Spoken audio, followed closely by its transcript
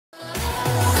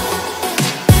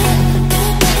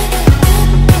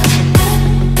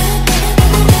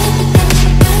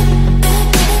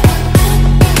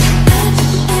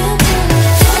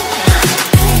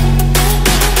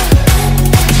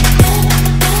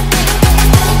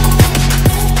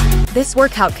This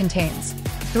workout contains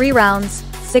 3 rounds,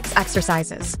 6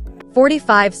 exercises,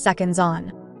 45 seconds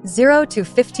on, 0 to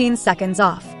 15 seconds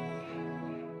off.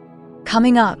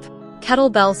 Coming up,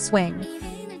 kettlebell swing.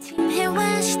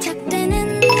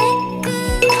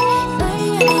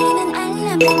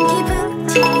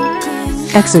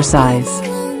 Exercise.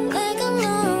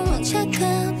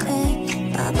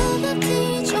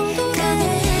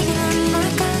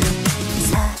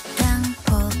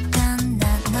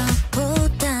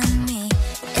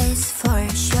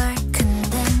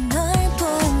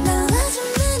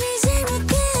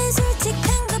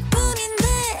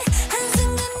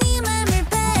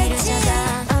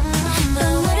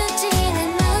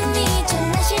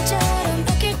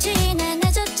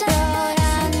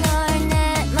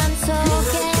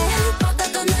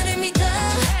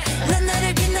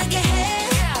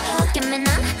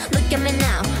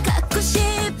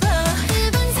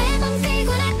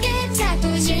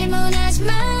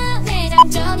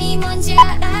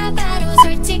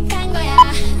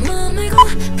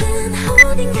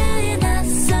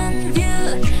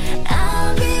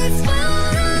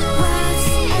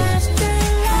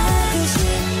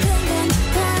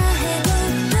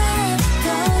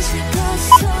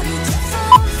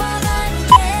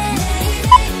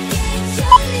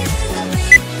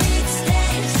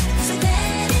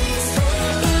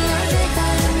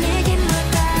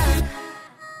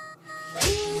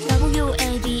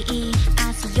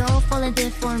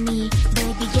 For me,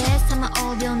 baby, yes, I'm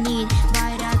all you'll need.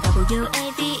 Write out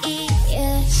WAVE.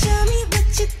 Yeah. Show me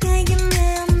what you got, you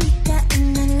know me, got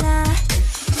in the lie.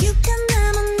 You can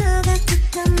나만 너가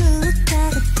듣던 무엇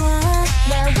같아.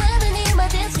 나 원하는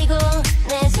뭐든지고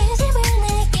내 진심을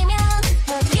느끼면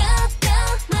어디였던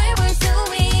널 볼 수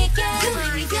있게. You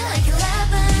make me feel like you're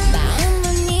loving. 마음은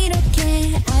이렇게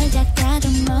알다가도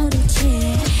모르지.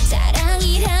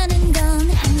 사랑이라는 건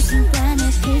한순간에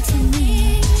필 테니.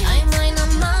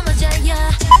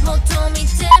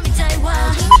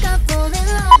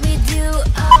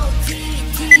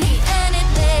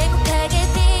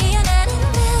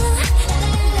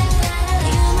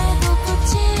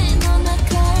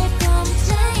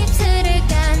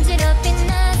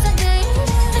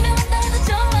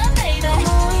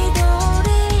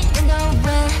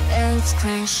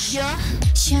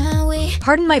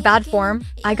 Pardon my bad form,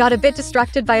 I got a bit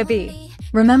distracted by a bee.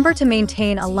 Remember to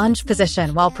maintain a lunge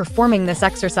position while performing this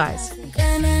exercise.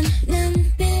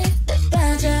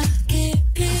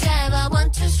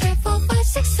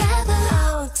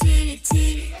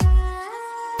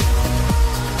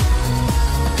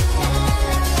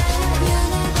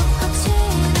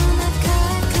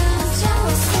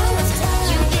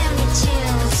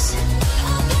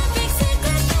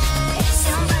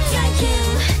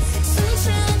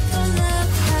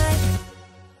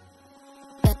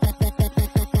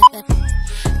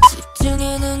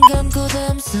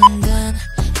 순간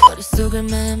머릿속을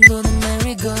맴도는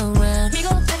merry-go-round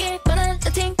미고하길 뻔한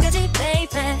루틴까지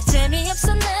baby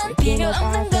재미없어 난 필요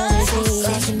없는 걸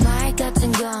거짓말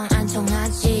같은 건 안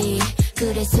통하지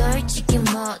그래 솔직히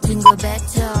모든 걸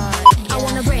뱉어 I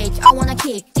wanna break, I wanna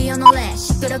kick 뛰어놀래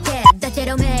시끄럽게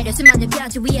다채로 매려 수많은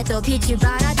편지 위에 또 빛을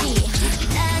발하지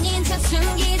아닌 척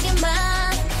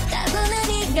숨기지만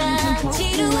따분한 네가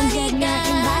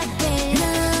지루하니까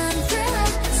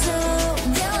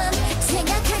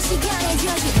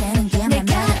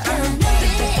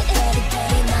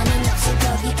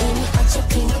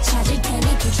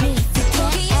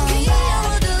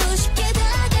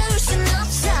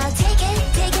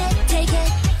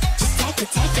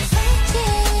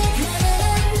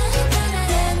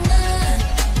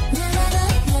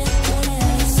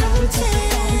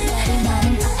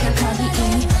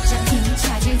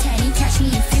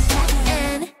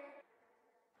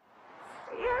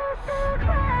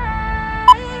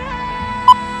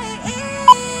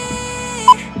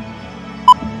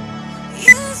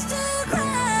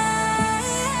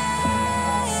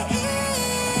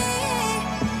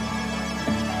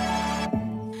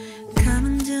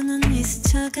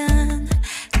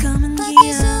검은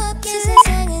기억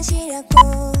세상은 싫었고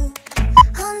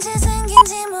언제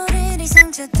생긴지 모를 이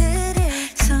상처들을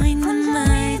서 있는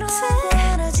말들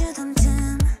알아주던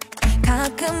틈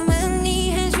가끔은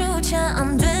이해조차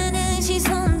안 되는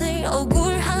시선들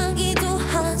억울하기도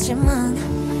하지만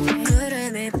그래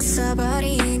내가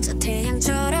써버린 저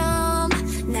태양처럼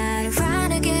나를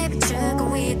환하게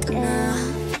비추고 있던 너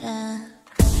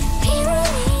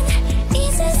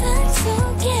이 세상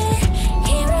속에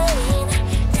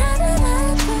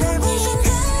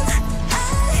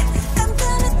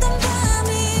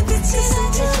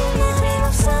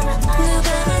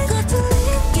누가 말 것도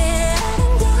늦게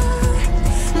하는 걸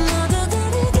모두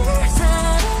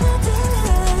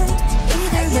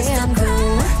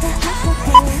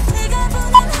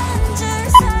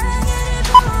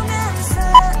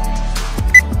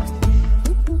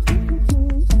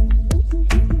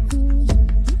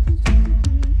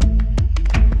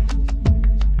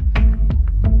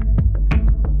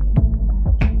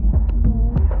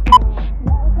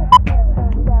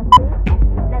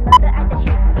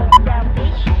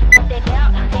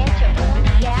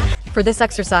For this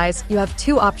exercise, you have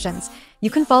two options.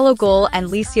 You can follow Gaeul and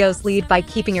Leeseo's lead by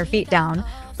keeping your feet down,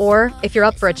 or if you're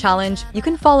up for a challenge, you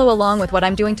can follow along with what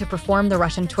I'm doing to perform the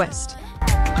Russian twist.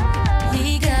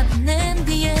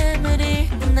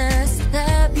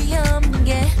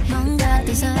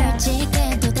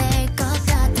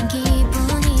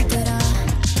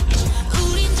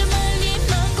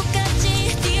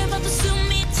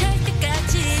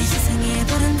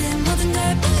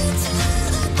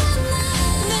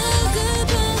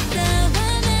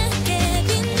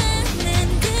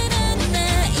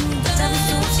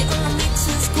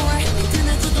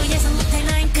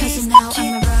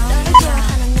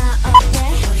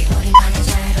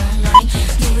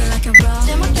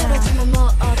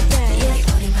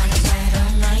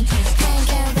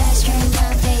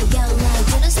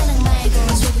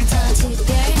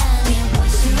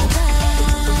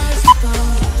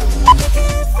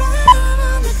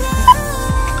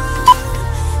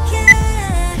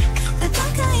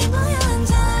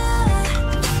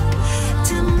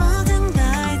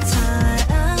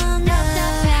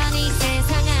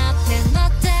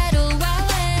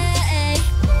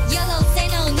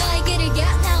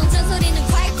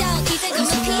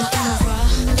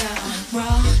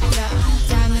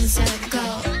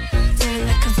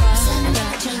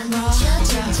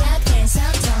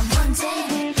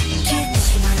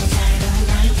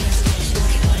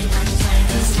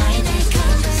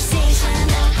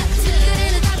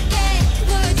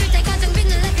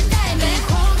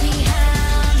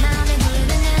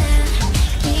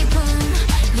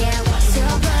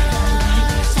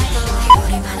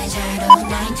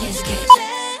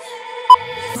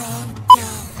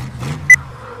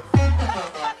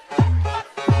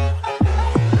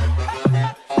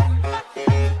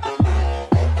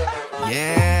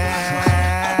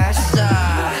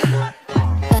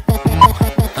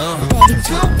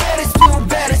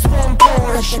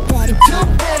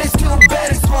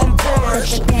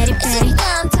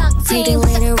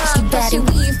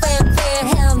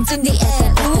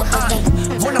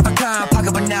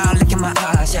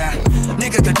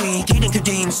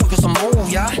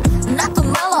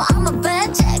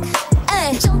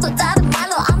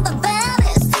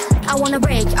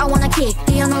 I wanna kick,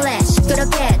 be on the ledge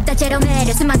그렇게 다채로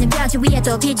매를 수많은 벽지 위에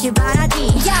또 빛을 발하지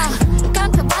yeah,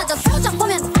 깜깜하다 표정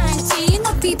보면 알지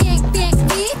높이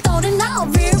빅빅 떠오른 now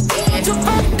real big 좀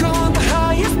up on the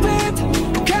highest bid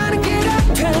가는 길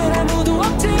앞엔 아무도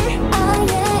없지 Oh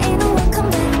yeah, ain't no one come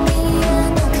back me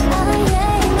Oh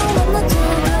yeah, ain't no one more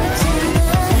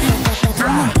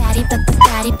I'm a baddie,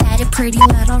 baddie, baddie Pretty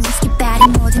little risky baddie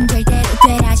모든 될 대로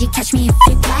되라지 Catch me if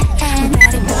you can Baddie,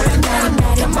 baddie, baddie,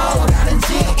 baddie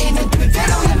뭐라는지 있는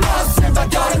그대로의 모습을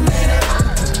받아내는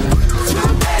Two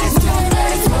baddies, two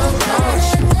baddies, one push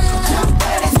Two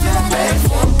baddies, two baddies,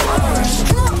 one push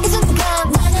Who is a god?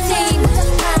 나는 team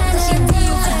나는 team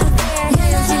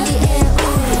헤어진 뒤에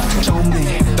Show me,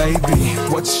 baby,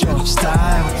 what's your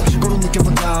style 고른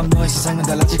느껴본다면 너의 세상은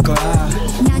달라질 거야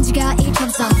난 지가 이렇게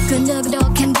없어 그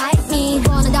누구도 can bite me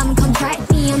원한다면 come try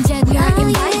me 언제든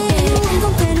you're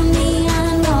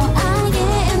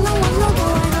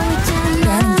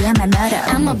invited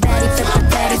I'm a baddie, baddie,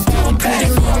 baddie, baddie, pretty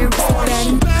little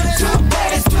baddie. Two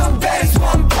baddies, two baddies,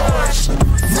 one push.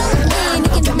 Suddenly,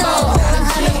 you can know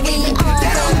how to be on the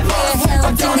hell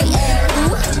in the air.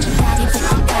 Baddie,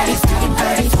 baddie, baddie, baddie,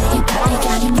 baddie, baddie,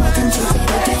 가는 모든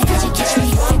주제로 돼야지 catch me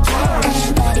if you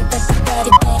can. Baddie, baddie,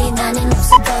 baddie, baddie, 나는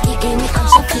없어 거기 이미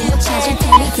어차피 못 찾을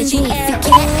테니 catch me if you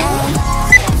can.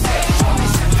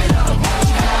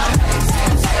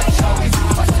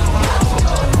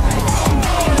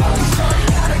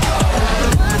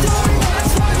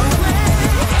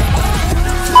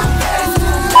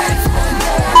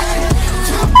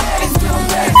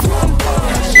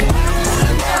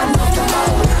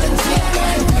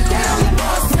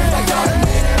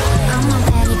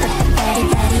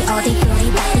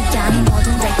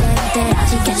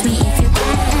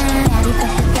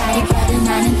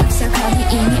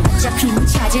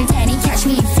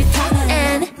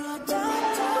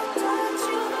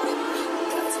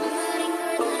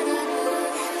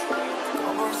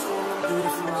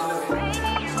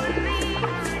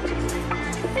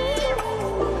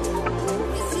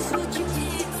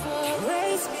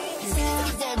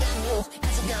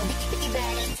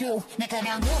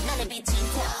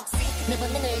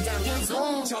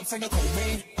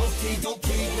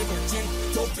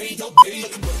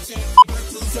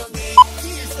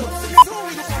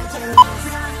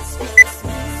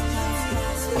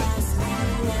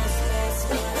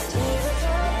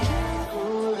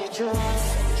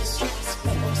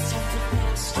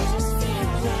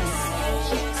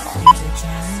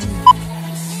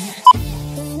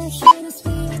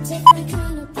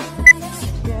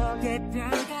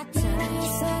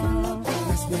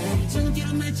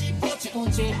 참기름을 집어치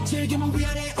온지 즐기면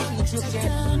위아래 얹는 축제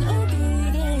어떤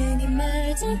얼굴에 네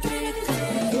말도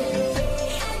달라고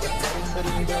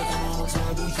다른 데도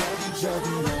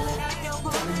자기자기자기로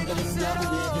다른 데는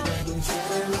나무에 그대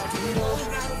동체를 어디로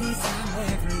이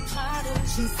삶의 불파를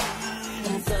시사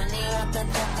인선이 어떤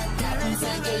다른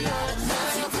세계에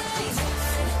나의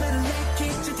Better make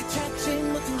it to the catch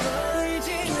못한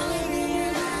걸지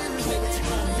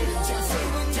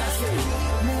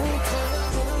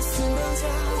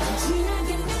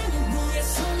진하게 나는 위에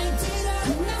손을 들어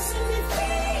나 숨이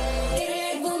free Get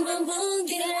it boom boom boom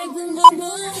Get it boom boom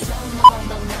boom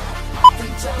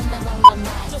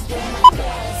Just get my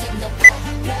girls in the back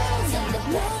girls in the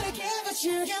back 너에게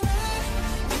바치려면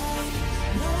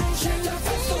Check the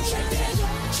facts, don't check it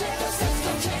Check the facts,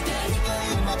 don't check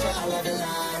it 맞아, I love it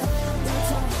line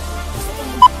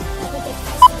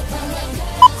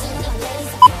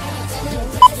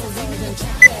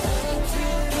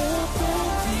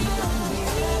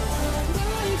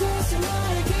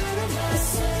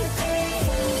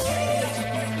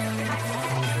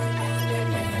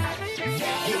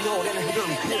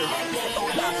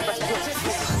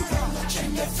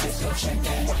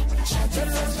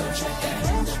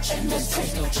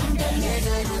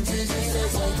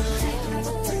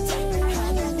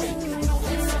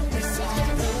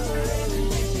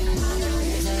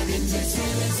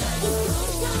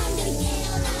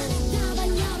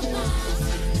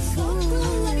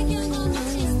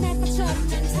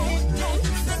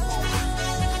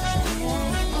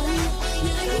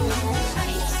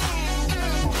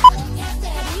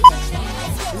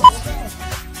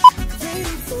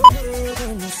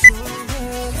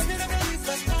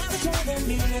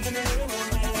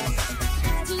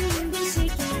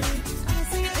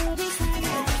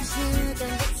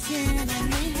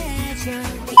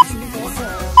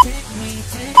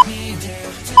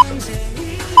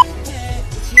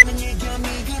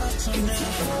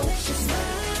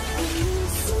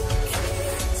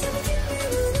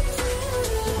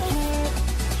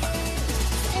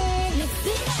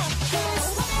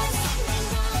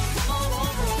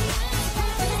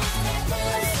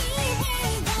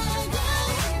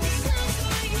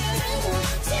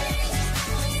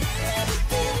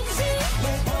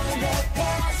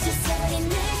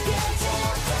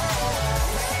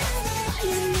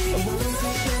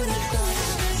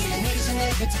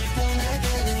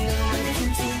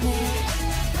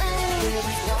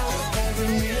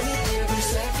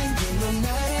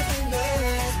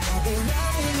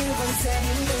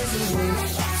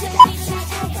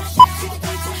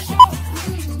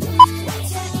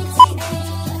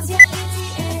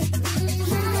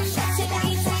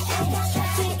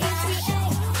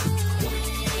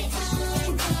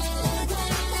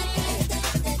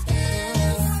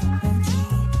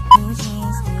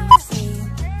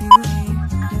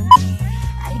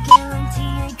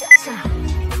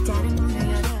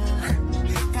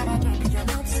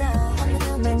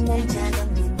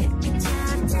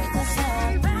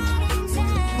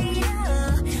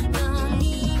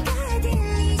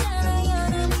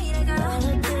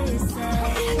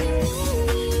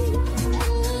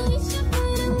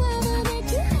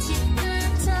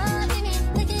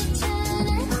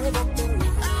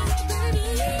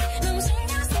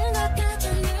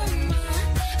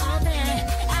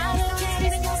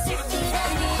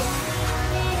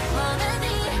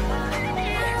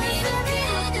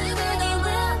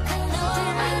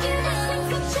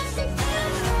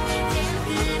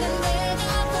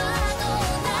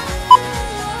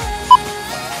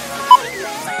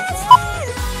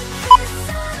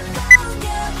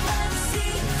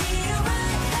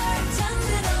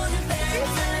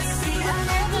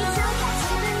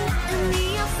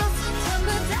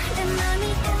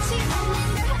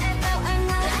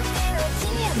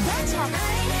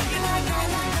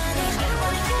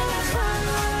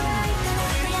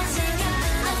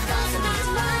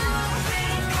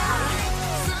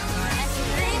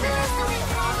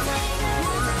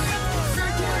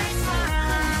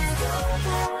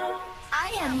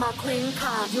Queen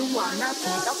car, you wanna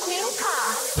be the queen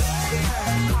car.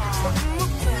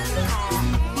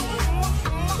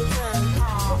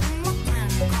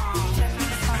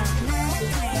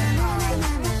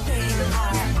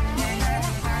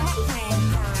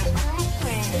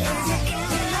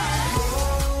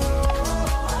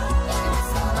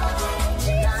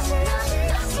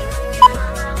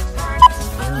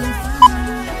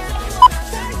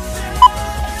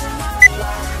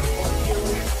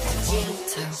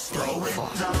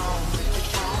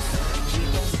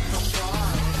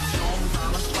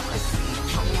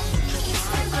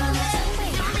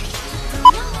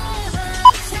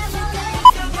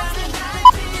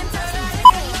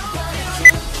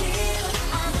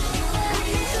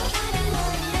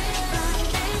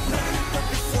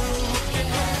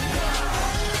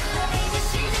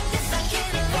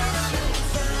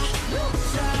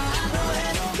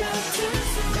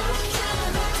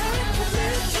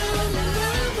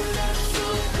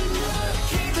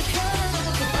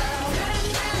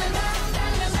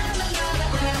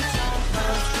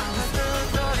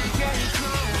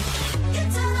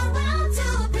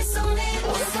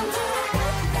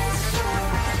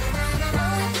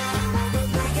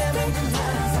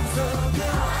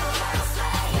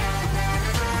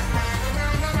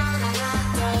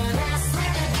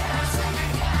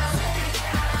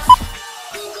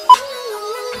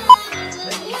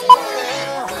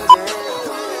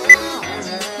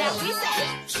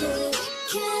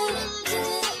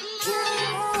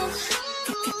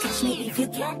 touch me if you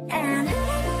can. Give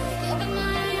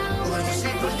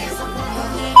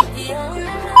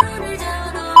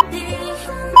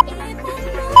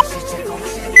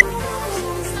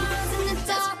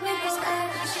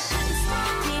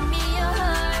me your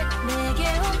heart, 내게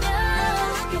오면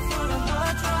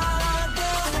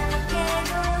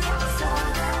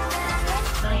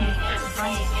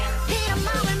네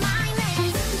마음을 말해.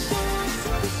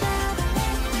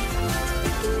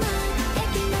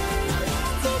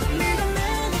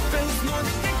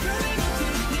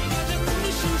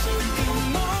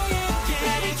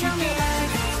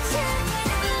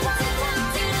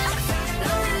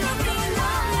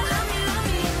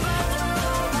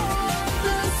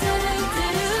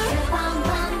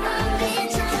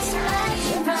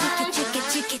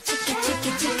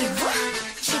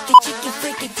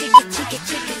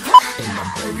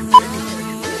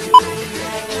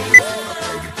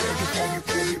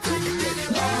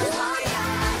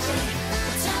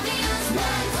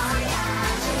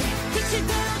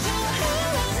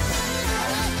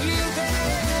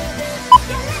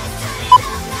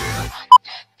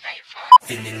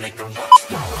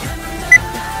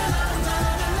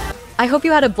 I hope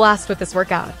you had a blast with this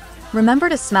workout. Remember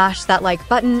to smash that like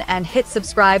button and hit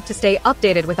subscribe to stay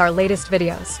updated with our latest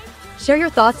videos. Share your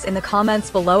thoughts in the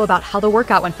comments below about how the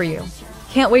workout went for you.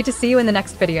 Can't wait to see you in the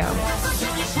next video.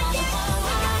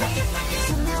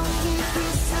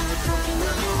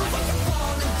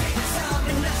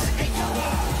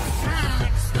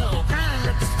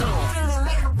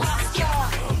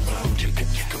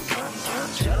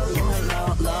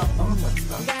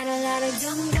 Got a lot of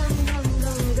gum, gum, gum,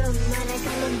 gum, gum. When I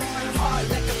come on board.